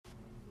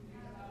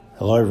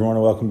Hello everyone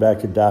and welcome back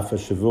to Daf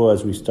HaShavua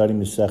as we study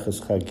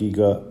Maseches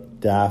Chagiga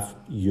Daf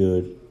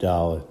Yud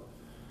Dalet.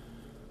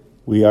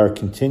 We are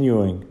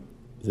continuing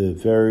the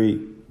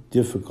very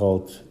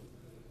difficult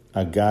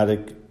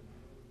Agadic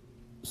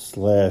 /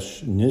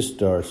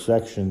 Nistar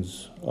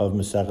sections of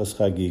Maseches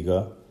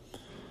Chagiga.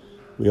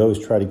 We always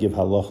try to give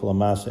Halacha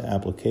L'Masa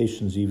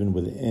applications even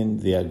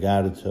within the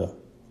Agadita.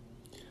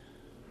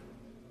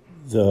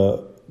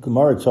 The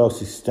Gemara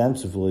talks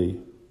extensively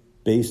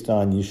based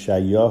on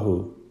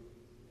Yeshayahu,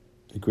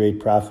 the great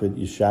prophet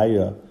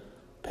Yeshaya,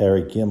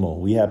 Perek Gimel.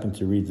 We happen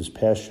to read this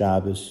past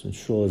Shabbos, and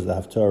Shul is the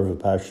Haftarah of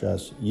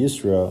Parshas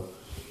Yisro,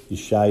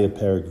 Yeshaya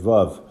Perek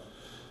Vav.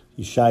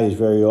 Yeshaya is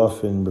very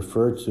often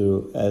referred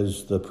to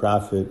as the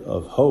prophet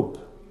of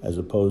hope, as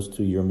opposed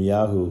to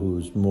Yirmiyahu,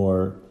 who's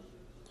more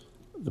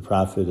the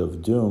prophet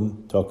of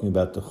doom, talking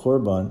about the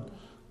Churban.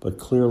 But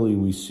clearly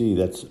we see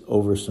that's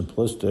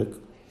oversimplistic,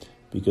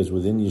 because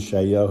within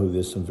Yeshayahu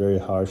there's some very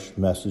harsh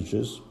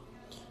messages,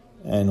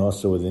 and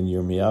also within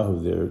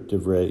Yirmiyahu, there are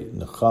Divrei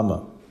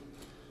Nechama.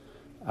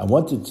 I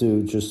wanted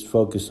to just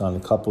focus on a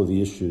couple of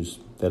the issues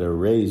that are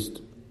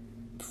raised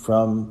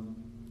from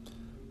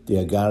the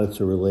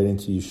Agadita relating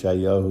to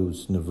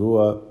Yeshayahu's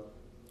Nevuah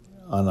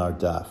on our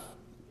daf.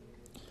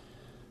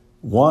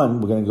 One,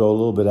 we're going to go a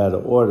little bit out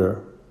of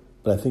order,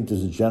 but I think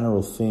there's a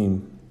general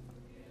theme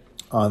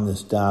on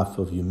this daf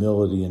of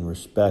humility and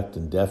respect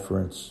and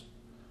deference,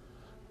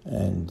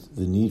 and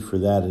the need for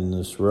that in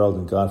this world,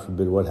 and God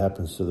forbid what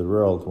happens to the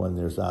world when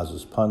there's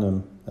Azaz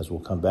Panim, as we'll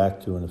come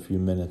back to in a few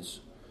minutes.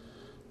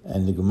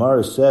 And the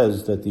Gemara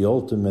says that the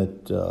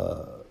ultimate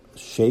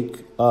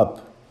shake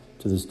up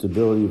to the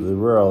stability of the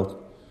world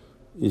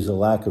is a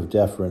lack of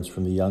deference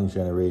from the young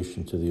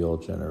generation to the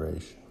old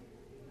generation.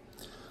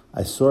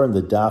 I saw in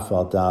the Daf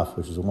al Daf,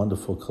 which is a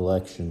wonderful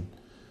collection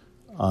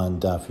on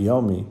Daf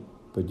Yomi,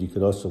 but you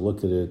could also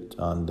look at it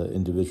on the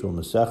individual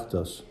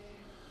Masechtos,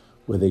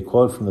 where they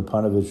quote from the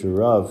Panovich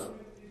Rav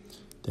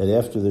that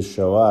after the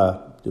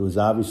Shoah, it was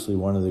obviously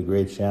one of the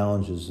great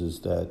challenges is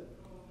that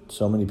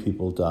so many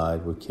people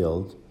died, were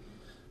killed,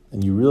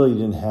 and you really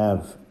didn't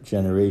have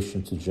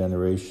generation to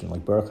generation.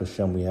 Like Baruch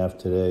Hashem we have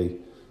today,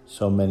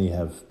 so many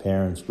have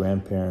parents,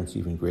 grandparents,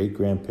 even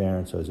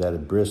great-grandparents. I was at a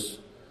bris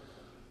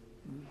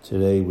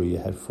today where you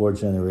had 4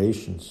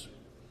 generations,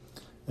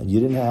 and you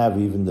didn't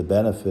have even the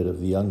benefit of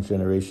the young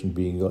generation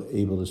being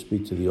able to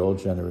speak to the old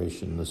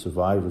generation, the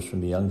survivors from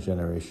the young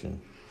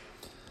generation.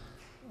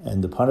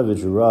 And the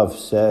Panovich Rav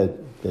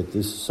said that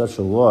this is such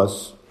a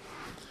loss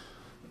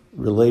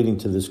relating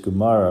to this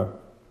Gemara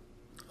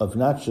of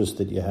not just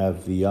that you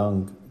have the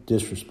young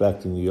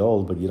disrespecting the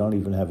old, but you don't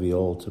even have the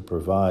old to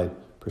provide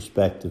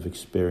perspective,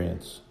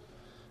 experience.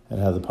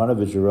 And how the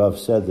Panovich Rav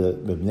said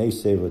that Mibnei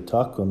Seva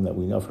Takum, that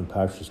we know from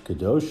Parshas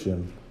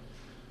Kedoshim,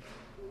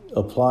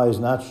 applies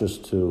not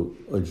just to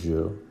a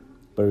Jew,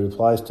 but it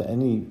applies to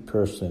any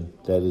person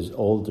that is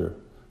older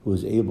who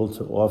is able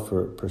to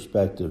offer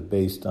perspective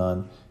based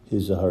on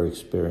his or her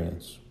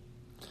experience.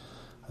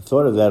 I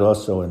thought of that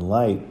also in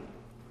light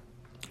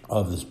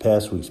of this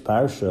past week's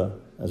Parsha,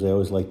 as I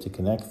always like to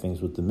connect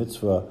things with the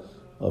mitzvah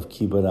of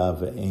Kibbud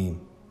Av V'Eim.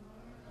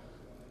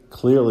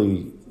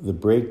 Clearly, the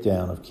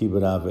breakdown of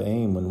Kibbud Av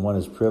V'Eim, when one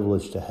is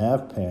privileged to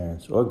have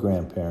parents or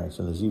grandparents,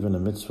 and there's even a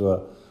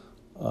mitzvah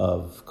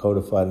of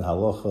codified in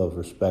halacha of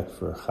respect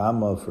for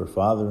chama, for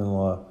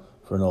father-in-law,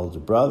 for an older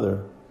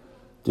brother,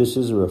 this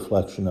is a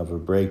reflection of a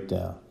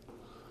breakdown.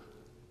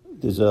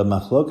 There's a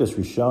machlokas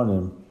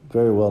rishonim,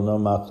 very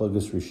well-known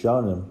machlokas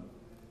rishonim,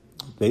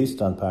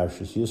 based on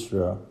Parshas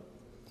Yisro,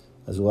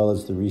 as well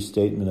as the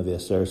restatement of the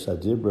Aseret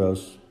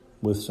Hadibros,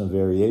 with some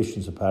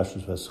variations of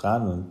Parshas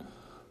Vaschanun,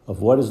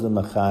 of what is the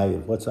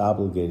machayev, what's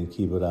obligating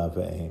Kibbud Av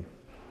V'Eim.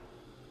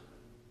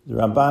 The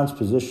Ramban's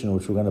position,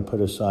 which we're going to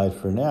put aside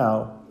for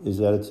now, is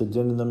that it's a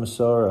din in the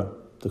Masorah.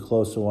 The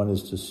closer one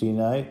is to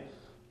Sinai,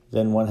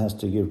 then one has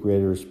to give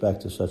greater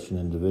respect to such an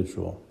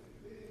individual.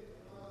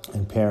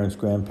 And parents,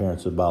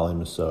 grandparents are Bali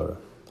Masorah.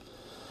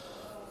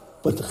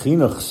 But the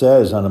Chinuch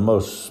says, on a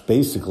most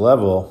basic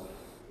level,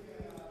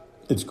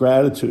 it's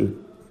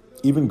gratitude,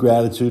 even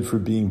gratitude for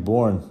being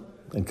born,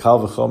 and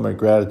Kal V'chomer,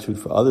 gratitude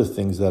for other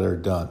things that are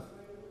done.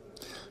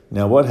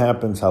 Now, what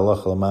happens,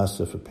 halacha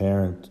l'masa, if a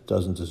parent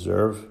doesn't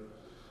deserve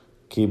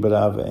Kibbud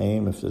Av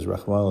V'Eim, if there's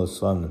Rachmana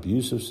litzlan, an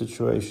abusive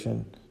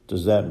situation?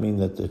 Does that mean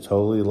that they're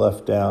totally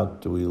left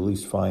out? Do we at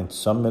least find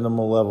some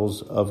minimal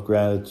levels of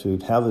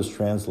gratitude? How this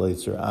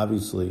translates are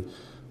obviously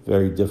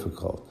very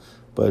difficult.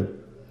 But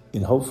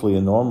in hopefully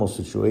a normal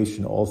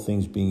situation, all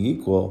things being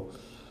equal,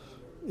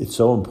 it's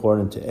so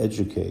important to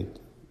educate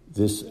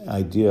this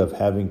idea of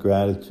having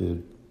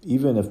gratitude,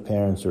 even if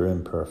parents are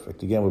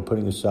imperfect. Again, we're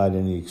putting aside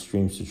any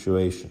extreme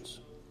situations.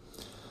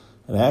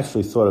 And I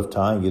actually thought of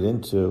tying it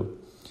into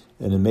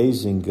an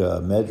amazing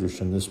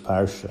medrash in this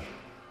parsha.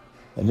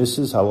 And this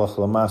is halacha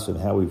l'masa and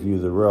how we view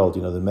the world.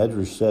 You know, the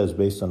medrash says,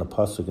 based on a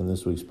pasuk in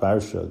this week's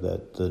parsha,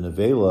 that the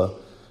nevela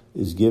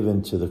is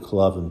given to the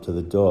klavim, to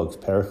the dogs,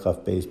 Perek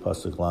Chaf Beis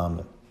pasuk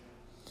lamed.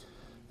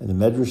 And the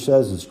Medrash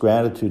says it's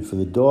gratitude for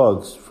the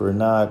dogs for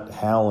not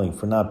howling,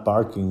 for not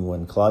barking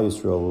when Klal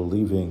Yisrael were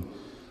leaving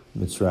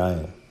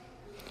Mitzrayim.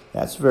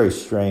 That's very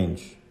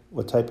strange.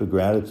 What type of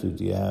gratitude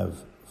do you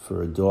have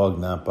for a dog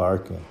not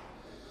barking?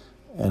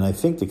 And I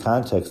think the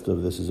context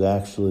of this is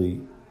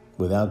actually,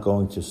 without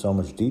going to so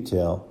much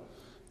detail,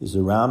 is the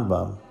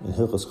Rambam in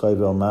Hilchos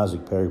Chayvel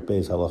Mazik, Perik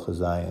Beis, Halacha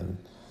Zayin.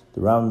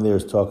 The Rambam there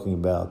is talking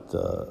about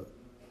the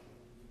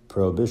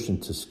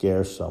prohibition to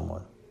scare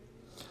someone.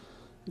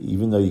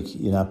 Even though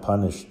you're not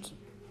punished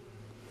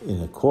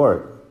in a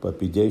court, but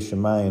bidei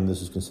shemayim,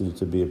 this is considered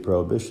to be a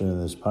prohibition,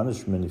 and there's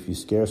punishment if you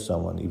scare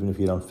someone, even if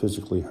you don't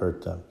physically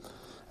hurt them.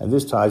 And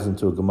this ties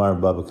into a Gemara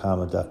in Baba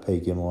Kama Daf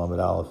Pei Gimel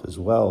Amud Aleph as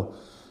well.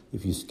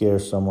 If you scare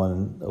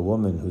someone, a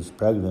woman who's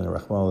pregnant,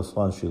 Rachmana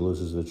litzlan, she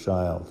loses the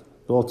child.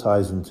 It all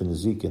ties into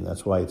Nezikin.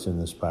 That's why it's in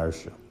this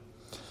parsha.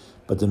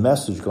 But the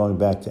message, going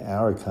back to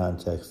our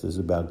context, is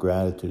about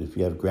gratitude. If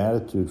you have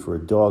gratitude for a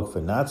dog for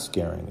not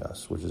scaring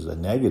us, which is a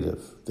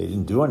negative, they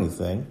didn't do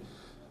anything,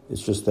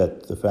 it's just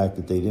that the fact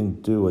that they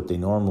didn't do what they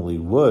normally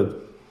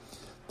would,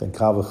 then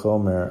kal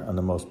v'chomer on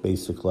the most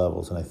basic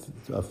levels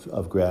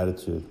of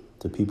gratitude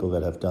to people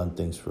that have done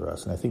things for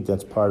us. And I think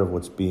that's part of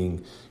what's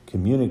being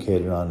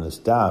communicated on this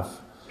daf,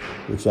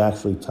 which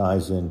actually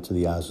ties into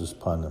the Azus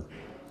Panim.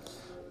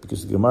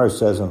 Because the Gemara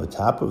says on the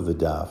top of the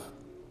daf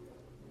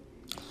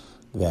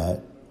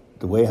that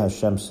the way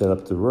Hashem set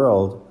up the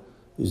world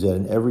is that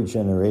in every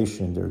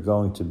generation there are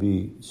going to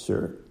be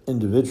certain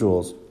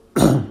individuals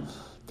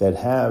that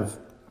have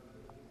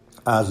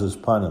Azus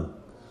Panim,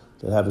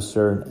 that have a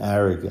certain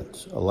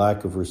arrogance, a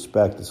lack of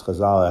respect, as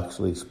Chazal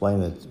actually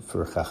explained it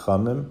for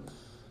Chachamim,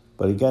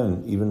 but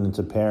again, even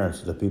into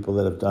parents, the people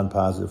that have done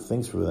positive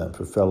things for them,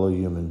 for fellow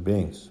human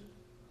beings.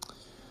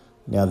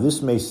 Now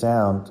this may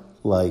sound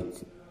like,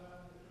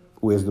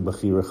 where's the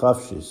Bechira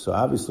Chavshis? So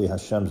obviously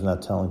Hashem's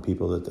not telling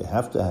people that they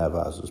have to have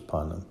Azus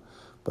Panim,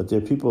 but there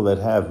are people that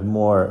have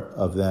more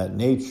of that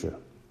nature.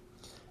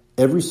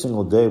 Every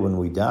single day when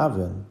we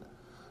daven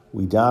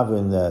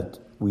that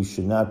we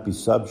should not be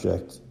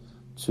subject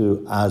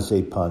to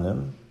Azei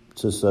Panim,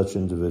 to such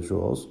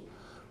individuals,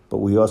 but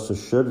we also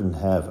shouldn't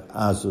have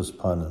Azus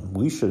Panim.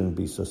 We shouldn't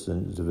be such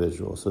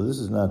individuals. So this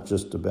is not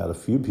just about a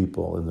few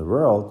people in the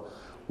world.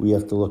 We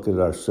have to look at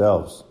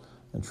ourselves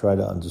and try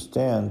to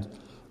understand,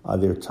 are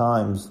there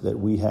times that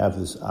we have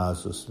this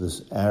azus,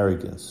 this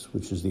arrogance,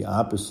 which is the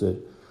opposite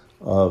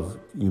of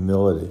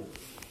humility?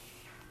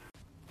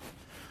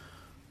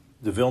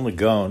 The Vilna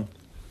Gaon,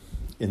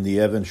 in the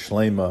Even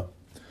Shlema,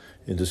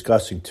 in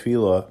discussing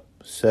Tefillah,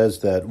 says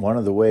that one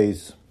of the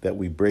ways that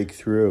we break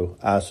through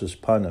azus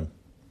panim,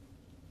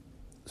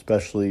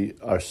 especially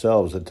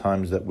ourselves at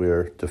times that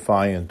we're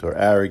defiant or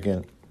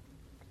arrogant,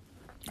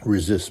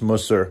 resist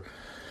musar,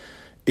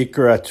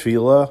 ikra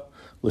tefillah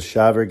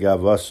l'shaver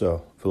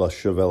gavaso.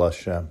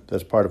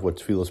 That's part of what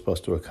tefillah is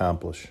supposed to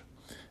accomplish,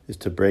 is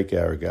to break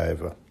our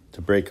gaiva,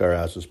 to break our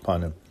azus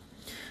panim.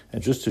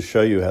 And just to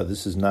show you how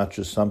this is not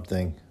just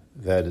something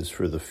that is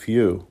for the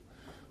few,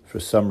 for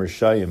some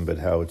Rishayim, but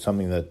how it's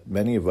something that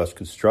many of us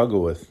could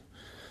struggle with.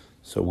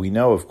 So we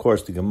know, of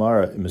course, the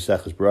Gemara in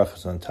Maseches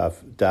Brachos on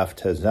Daf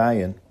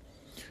Tezayin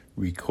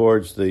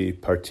records the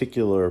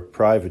particular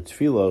private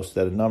tefillos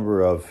that a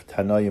number of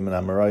Tanoim and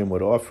Amoraim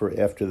would offer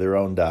after their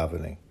own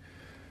davening.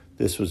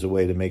 This was a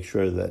way to make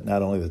sure that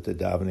not only that the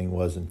davening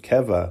wasn't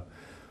keva,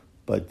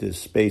 but there's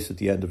space at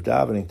the end of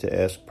davening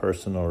to ask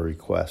personal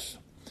requests.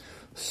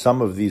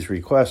 Some of these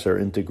requests are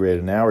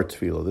integrated in our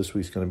tefillah. This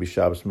week's going to be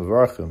Shabbos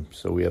Mevarchim,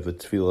 so we have the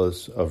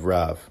tefillahs of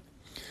Rav.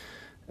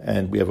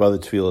 And we have other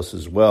tefillahs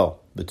as well.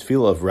 The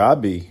tefillah of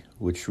Rabbi,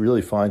 which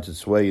really finds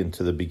its way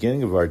into the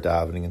beginning of our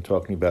davening and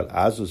talking about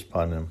Azus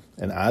Panim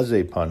and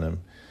Azei Panim,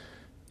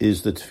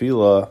 is the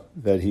tefillah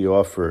that he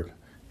offered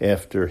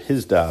after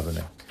his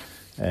davening.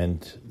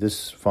 And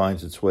this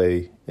finds its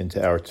way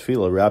into our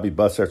tefillah. Rabbi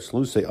Basar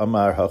Tzluse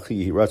Amar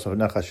Hachi Hiratzav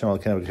Nach Hashem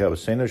Alkeinu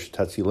V'Kavasenu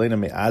Shtatzilena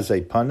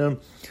Me'azei Panim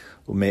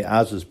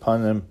U'Me'azus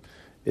Panim,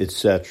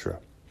 etc.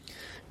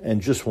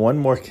 And just one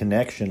more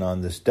connection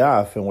on this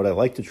daf, and what I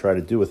like to try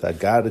to do with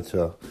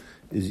Agadita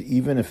is,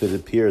 even if it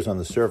appears on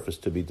the surface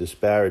to be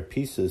disparate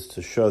pieces,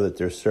 to show that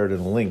there's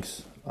certain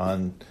links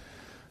on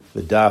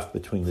the daf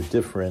between the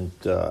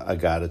different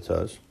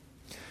Agaditas.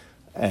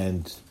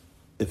 And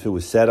if it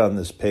was said on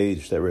this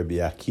page that Rabbi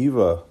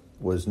Akiva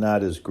was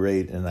not as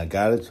great in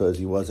Agadita as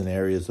he was in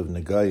areas of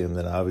Negayim,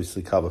 then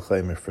obviously Kal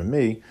V'chomer for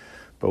me,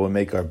 but we'll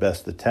make our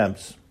best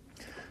attempts.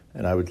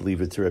 And I would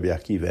leave it to Rabbi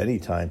Akiva any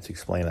time to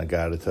explain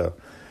Agadita,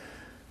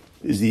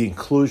 is the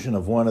inclusion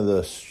of one of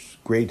the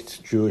great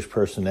Jewish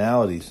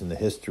personalities in the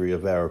history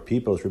of our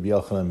people, is Rabbi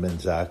Yochanan ben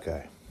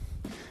Zakkai.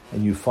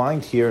 And you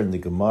find here in the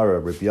Gemara,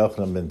 Rabbi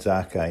Yochanan ben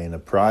Zakkai in a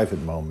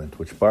private moment,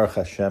 which Baruch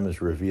Hashem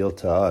is revealed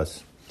to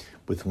us,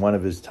 with one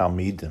of his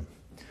Talmidim.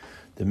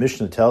 The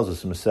Mishnah tells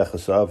us in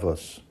Maseches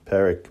Avos,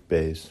 Perik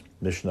Beis,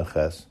 Mishnah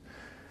Ches,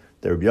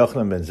 that Rabbi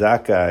Yochanan ben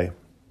Zakkai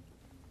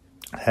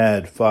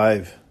had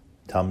 5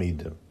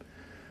 Talmidim,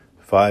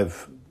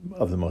 5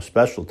 of the most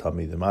special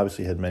Talmidim.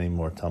 Obviously, he had many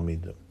more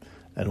Talmidim.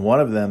 And one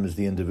of them is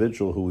the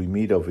individual who we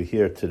meet over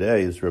here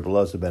today is Rebbe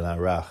Elazar ben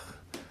Arach.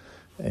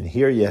 And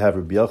here you have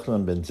Rabbi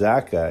Yochanan ben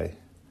Zakkai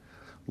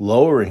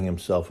lowering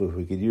himself, if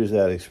we could use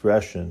that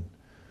expression,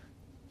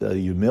 the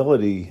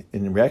humility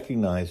in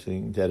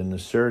recognizing that in a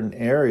certain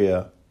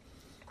area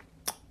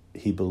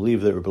he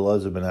believed that Rabbi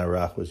Elazar ben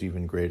Arach was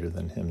even greater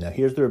than him. Now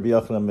here's the Rabbi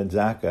Yochanan ben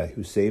Zakkai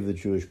who saved the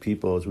Jewish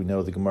people, as we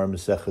know the Gemara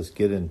Maseches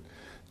Gittin,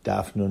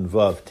 Daf Nun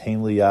Vav,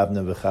 Tein li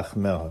Yavne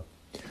v'chachmeha.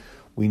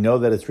 We know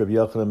that it's Rabbi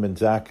Yochanan ben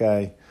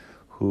Zakkai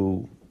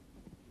who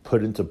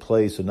put into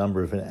place a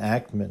number of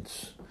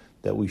enactments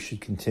that we should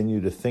continue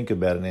to think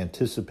about and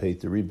anticipate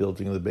the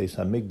rebuilding of the Beis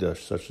HaMikdash,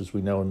 such as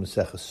we know in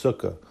Maseches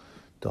Sukkah,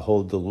 to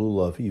hold the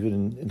lulav,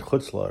 even in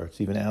Chutz La'aretz,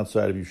 even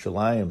outside of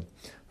Yerushalayim,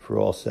 for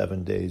all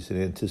 7 days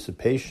in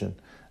anticipation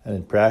and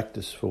in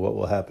practice for what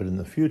will happen in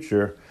the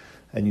future,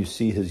 and you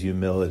see his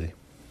humility.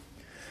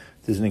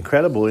 There's an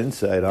incredible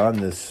insight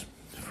on this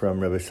from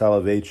Rabbi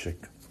Soloveitchik,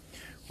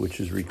 which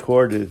is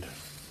recorded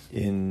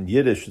in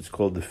Yiddish. It's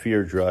called the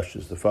Fear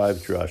Drushes, the 5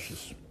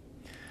 Drushes.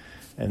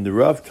 And the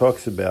Rav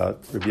talks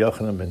about Rabbi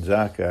Yochanan ben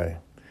Zakkai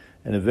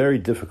in a very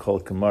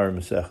difficult Gemara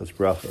Maseches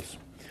Brachos,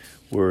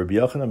 where Rabbi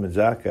Yochanan ben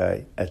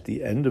Zakkai, at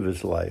the end of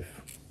his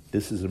life,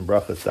 this is in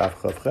Brachos Daf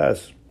Chav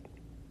Ches,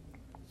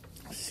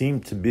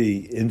 seemed to be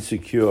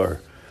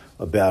insecure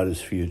about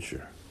his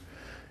future.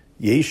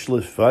 Yesh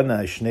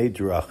lefanai shnei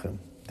drachim.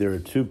 There are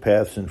 2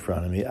 paths in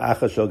front of me.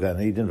 Achas shel Gan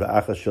Eden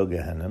ve'achas shel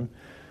Gehenim.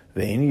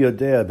 Ve'eni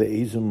yodea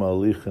be'ezu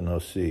malichin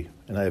osi.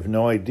 And I have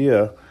no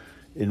idea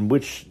in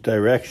which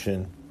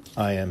direction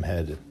I am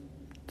headed.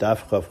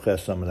 Daf Chav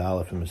Ches Amud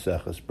Aleph in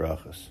Maseches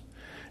Brachos.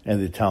 And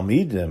the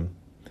Talmidim,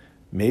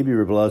 maybe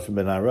Rebbe Elazar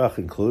ben Arach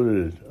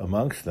included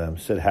amongst them,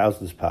 said, how's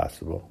this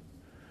possible?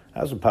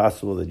 How's it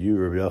possible that you,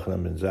 Rabbi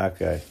Yochanan ben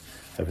Zakkai,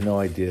 have no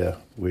idea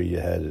where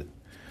you're headed?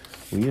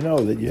 Well, you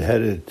know that you're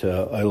headed to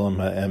Olam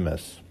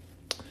HaEmes.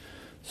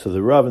 So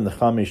the Rav in the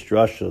Chamish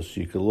Drushos,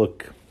 you could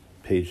look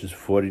pages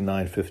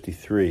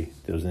 49-53.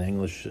 There was an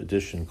English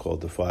edition called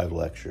The 5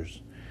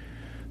 Lectures.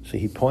 So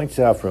he points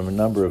out from a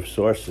number of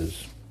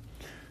sources.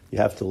 You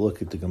have to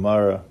look at the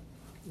Gemara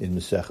in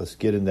Maseches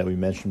Gittin that we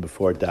mentioned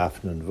before,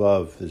 Daf Nun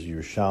Vav. There's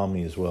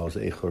Yerushalmi as well as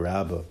Eichel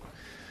Rabbah.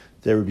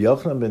 There, Rabbi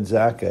Yochanan ben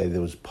Zakkai,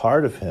 there was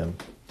part of him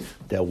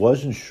that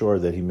wasn't sure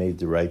that he made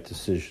the right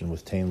decision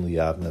with Tein li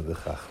Yavne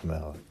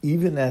v'chachmeha.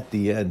 Even at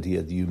the end, he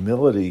had the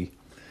humility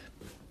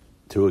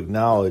to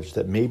acknowledge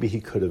that maybe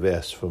he could have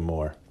asked for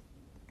more.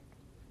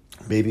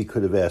 Maybe he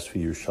could have asked for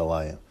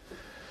Yerushalayim.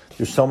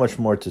 There's so much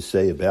more to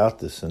say about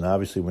this, and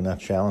obviously we're not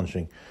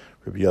challenging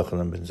Rabbi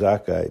Yochanan ben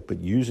Zakkai, but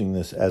using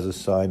this as a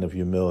sign of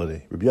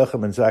humility. Rabbi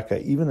Yochanan ben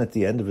Zakkai, even at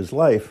the end of his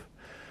life,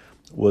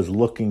 was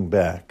looking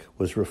back,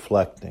 was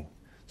reflecting.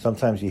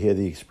 Sometimes you hear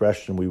the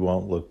expression, we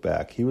won't look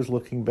back. He was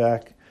looking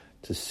back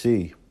to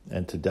see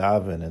and to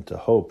daven and to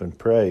hope and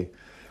pray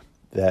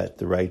that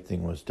the right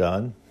thing was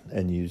done.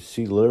 And you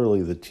see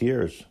literally the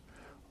tears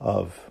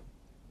of,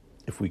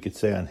 if we could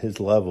say on his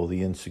level,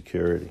 the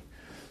insecurity.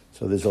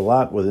 So there's a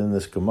lot within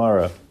this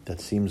Gemara that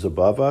seems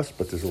above us,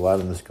 but there's a lot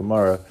in this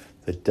Gemara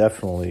that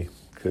definitely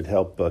could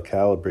help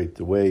calibrate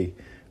the way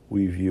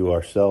we view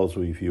ourselves,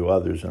 we view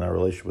others, and our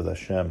relationship with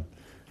Hashem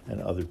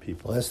and other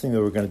people. Last thing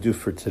that we're going to do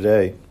for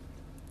today,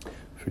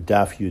 for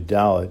Daf Yud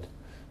Daled,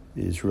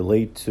 is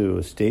relate to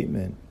a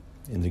statement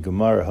in the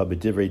Gemara,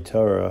 Habedivrei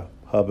Torah,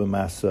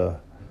 Habemasa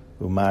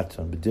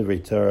Umatan,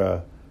 Bedivrei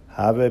Torah,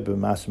 Have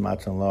b'masa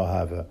matan lo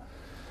have.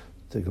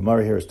 The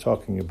Gemara here is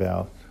talking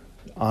about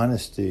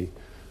honesty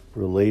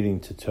relating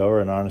to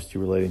Torah and honesty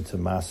relating to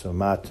Masa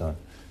Matan,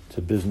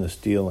 to business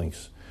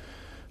dealings.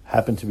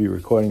 Happened to be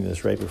recording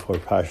this right before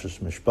Parshas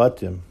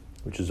Mishpatim,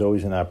 which is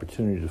always an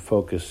opportunity to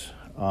focus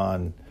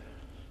on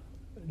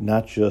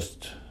not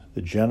just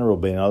the general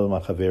Bein Adam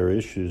HaChaver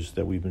issues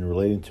that we've been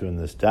relating to in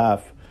this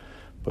daf,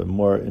 but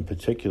more in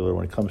particular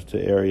when it comes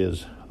to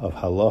areas of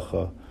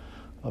halacha,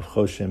 of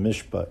Choshen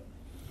Mishpat.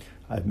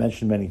 I've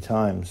mentioned many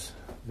times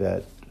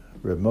that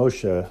Reb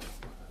Moshe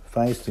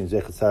Feinstein,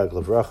 Zechat Tzaddik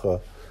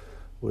Levracha,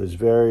 was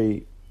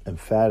very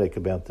emphatic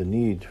about the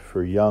need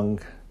for young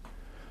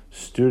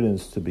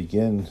students to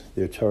begin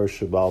their Torah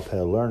Shebaal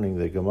Peh learning,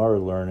 their Gemara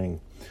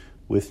learning,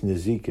 with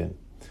Nizikin,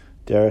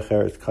 Derech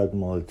Eretz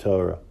Kadmon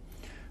LeTorah.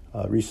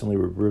 Recently,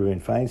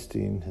 Reuven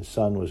Feinstein, his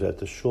son, was at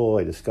the shul.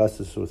 I discussed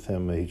this with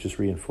him. He just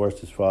reinforced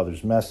his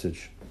father's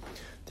message.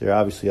 There are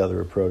obviously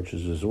other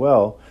approaches as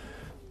well,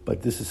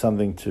 but this is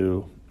something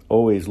to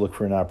always look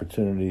for an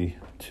opportunity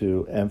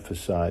to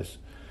emphasize.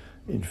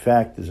 In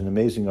fact, there's an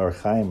amazing Or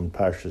Chaim in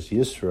Parshas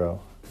Yisro.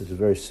 There's a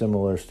very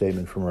similar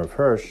statement from Rav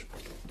Hirsch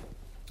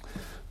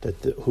that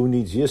who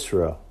needs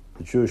Yisro?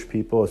 The Jewish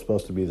people are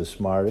supposed to be the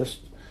smartest,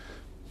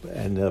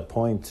 and the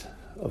point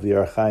of the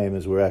Or Chaim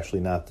is we're actually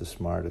not the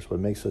smartest. What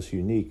makes us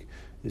unique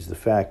is the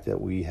fact that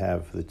we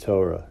have the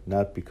Torah,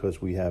 not because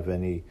we have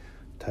any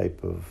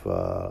type of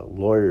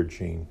lawyer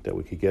gene that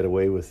we could get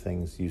away with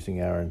things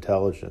using our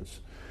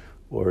intelligence,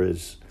 or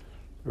as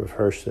Rav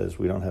Hirsch says,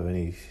 we don't have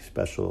any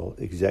special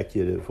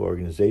executive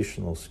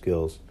organizational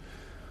skills.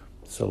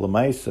 So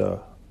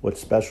Lamaisa,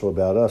 what's special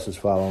about us is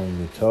following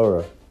the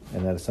Torah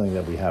and that is something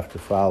that we have to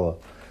follow.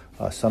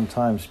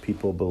 Sometimes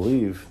people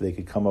believe they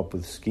could come up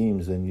with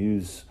schemes and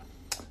use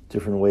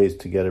different ways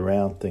to get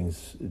around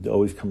things. It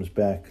always comes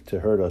back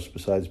to hurt us,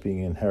 besides being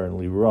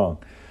inherently wrong.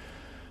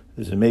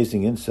 There's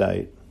amazing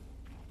insight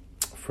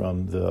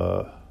from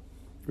the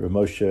Rav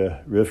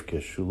Moshe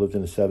Rivkish, who lived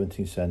in the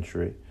 17th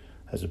century,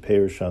 has a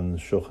parish on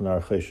Shulchan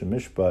Aruch Chesed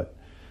Mishpat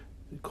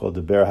called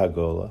the Ber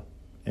Hagola,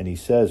 and he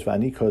says,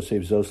 "V'ani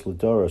kosev zos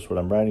l'doros." What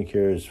I'm writing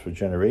here is for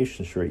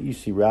generations.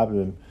 Isi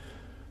Rabbim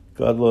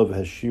Godlov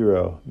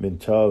Hashiro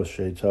Minto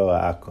Sheito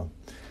Akum.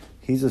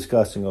 He's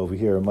discussing over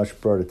here a much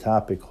broader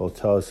topic called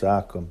Toas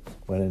Akum,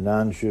 when a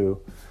non-Jew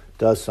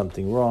does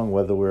something wrong,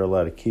 whether we're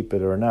allowed to keep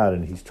it or not.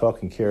 And he's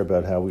talking here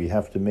about how we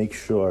have to make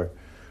sure,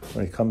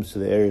 when it comes to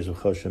the areas of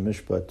Choshen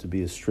Mishpat, to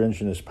be as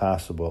stringent as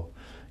possible,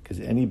 because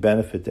any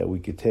benefit that we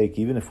could take,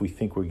 even if we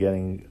think we're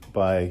getting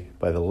by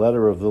the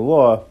letter of the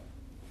law,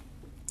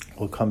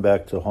 will come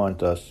back to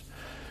haunt us,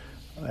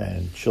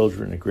 and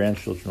children and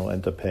grandchildren will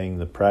end up paying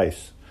the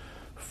price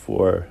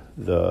for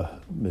the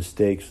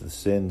mistakes, the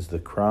sins, the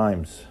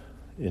crimes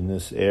in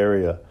this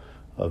area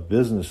of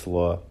business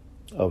law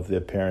of their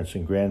parents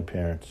and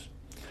grandparents.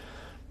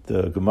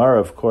 The Gemara,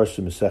 of course,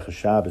 in Masechah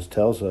Shabbos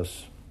tells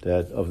us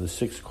that of the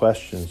 6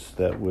 questions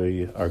that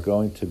we are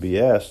going to be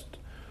asked,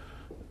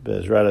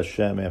 Be'ezrat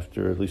Hashem,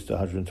 after at least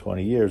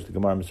 120 years, the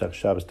Gemara Masechah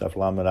Shabbos Daf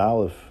Lamed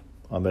Aleph,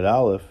 Amid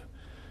Aleph,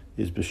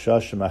 is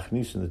B'shah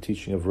Shemachnisin, the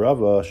teaching of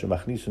Rava,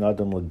 Shemachnisin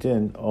Adam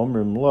Ladin,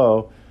 Omrim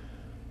Lo.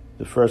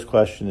 The first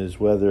question is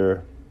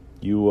whether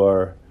you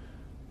are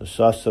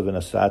Asasav and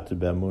Asata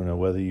B'Emunah,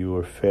 whether you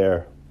were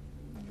fair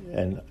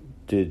and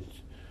did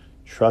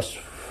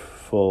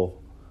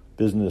trustful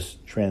business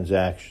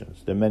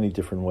transactions. There are many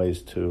different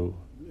ways to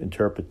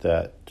interpret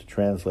that, to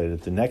translate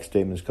it. The next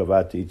statement is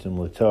Kavat Itim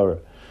L'Torah.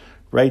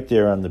 Right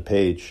there on the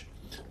page,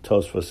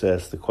 Tosfos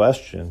asks the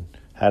question,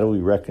 how do we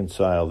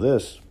reconcile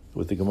this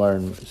with the Gemara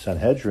in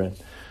Sanhedrin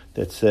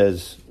that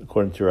says,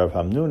 according to Rav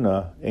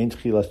Hamnuna, Ein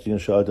Tchilas Din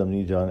Sh'Adam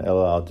Nidon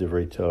Ela Al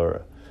Divrei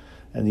Torah.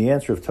 And the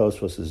answer of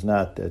Tosfos is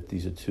not that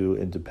these are two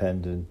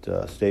independent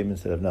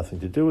statements that have nothing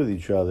to do with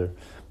each other.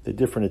 They're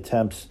different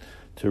attempts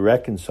to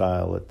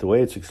reconcile it. The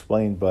way it's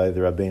explained by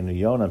the Rabbeinu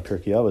Yonah on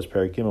Pirkei Avos,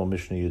 Perek Gimel,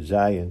 Mishnah Yud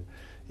Zayin,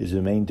 is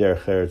the main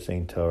Derech Eretz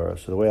Ein Torah.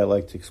 So the way I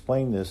like to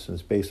explain this, and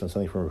it's based on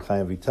something from Reb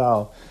Chaim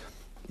Vital,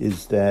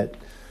 is that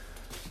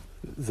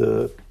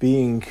the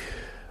being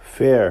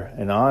fair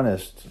and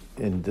honest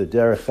in the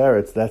Derech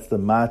Eretz, that's the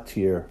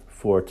matir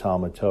for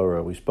Talmud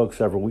Torah. We spoke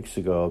several weeks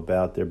ago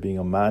about there being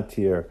a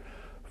matir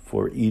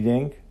for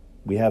eating.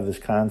 We have this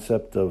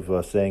concept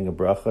of saying a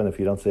bracha, and if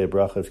you don't say a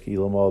bracha, it's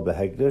ki'ilamo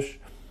behegdish.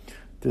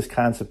 This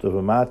concept of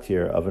a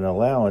matir, of an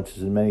allowance,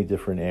 is in many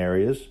different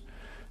areas,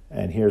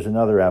 and here's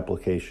another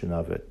application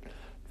of it,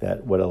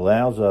 that what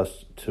allows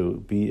us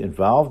to be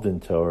involved in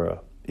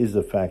Torah is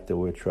the fact that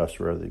we're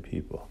trustworthy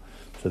people.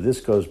 So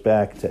this goes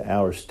back to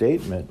our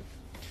statement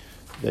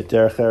that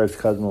Derech Eretz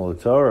Kadmon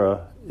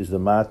L'Torah is the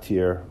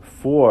matir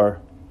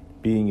for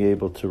being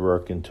able to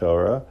work in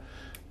Torah,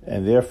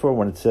 and therefore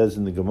when it says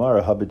in the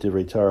Gemara, Haba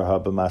Divrei Torah,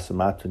 Haba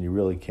Masamaton, you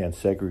really can't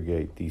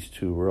segregate these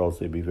two worlds.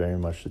 They'd be very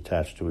much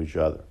attached to each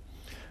other.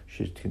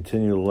 You should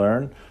continue to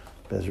learn.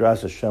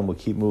 Be'ezras Hashem, we'll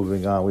keep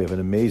moving on. We have an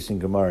amazing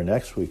Gemara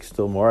next week,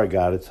 still more. I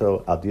got it,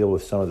 so I'll deal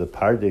with some of the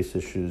Pardes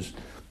issues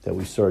that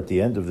we saw at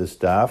the end of this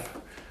daf.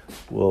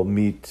 We'll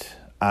meet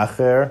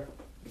Acher,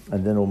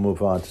 and then we'll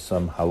move on to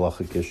some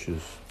halachic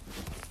issues.